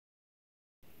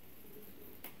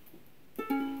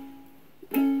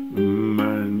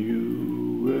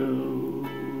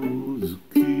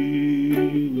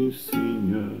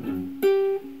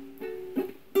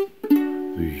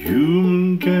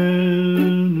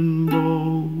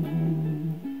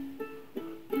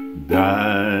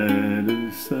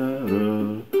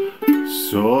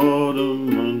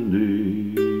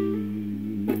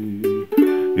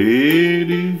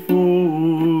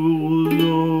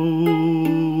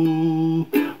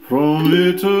from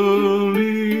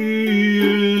Italy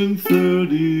in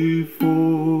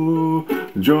 '34,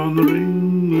 John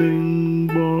Ringling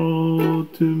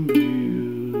brought him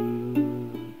here.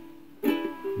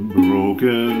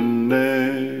 Broken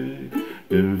neck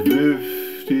in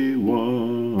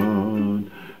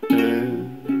 '51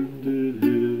 ended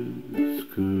his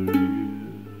career.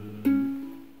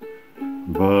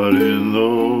 But in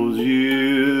those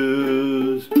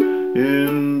years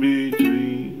in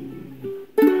between,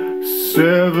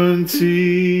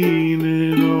 17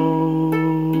 in all,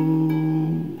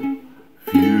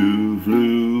 few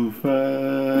flew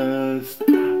fast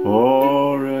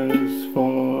or as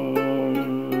far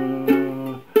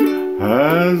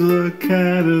as the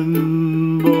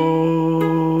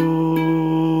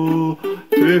cannonball.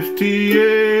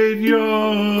 58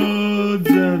 yards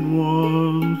and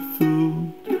 1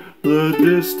 foot, the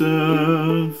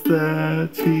distance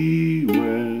that he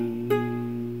went.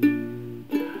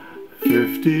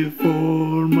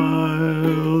 54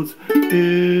 miles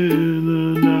in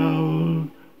an hour,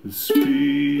 the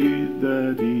speed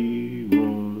that he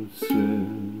was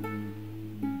sent.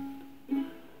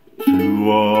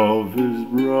 2 of his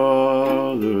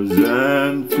brothers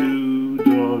and 2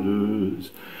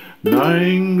 daughters,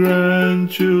 9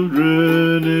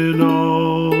 grandchildren in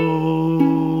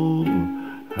all,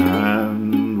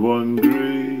 and 1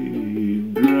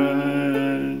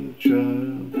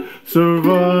 great-grandchild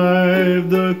survived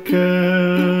the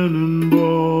cannonball.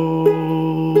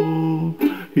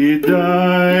 He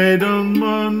died on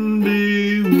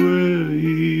Monday where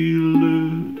he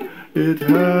lived. It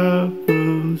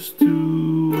happens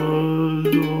to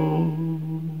us all.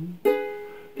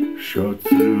 Shot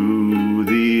through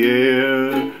the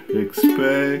air,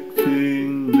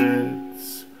 expecting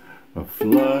nets, a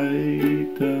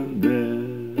flight and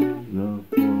then a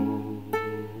fall.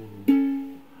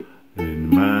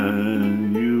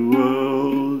 Emmanuel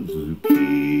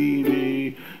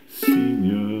Zucchini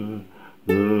Sr.,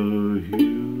 the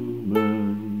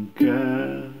Human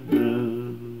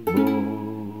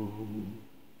Cannonball.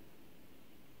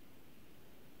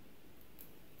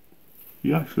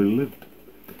 He actually lived.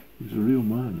 He was a real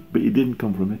man, but he didn't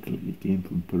come from Italy, he came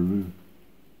from Peru.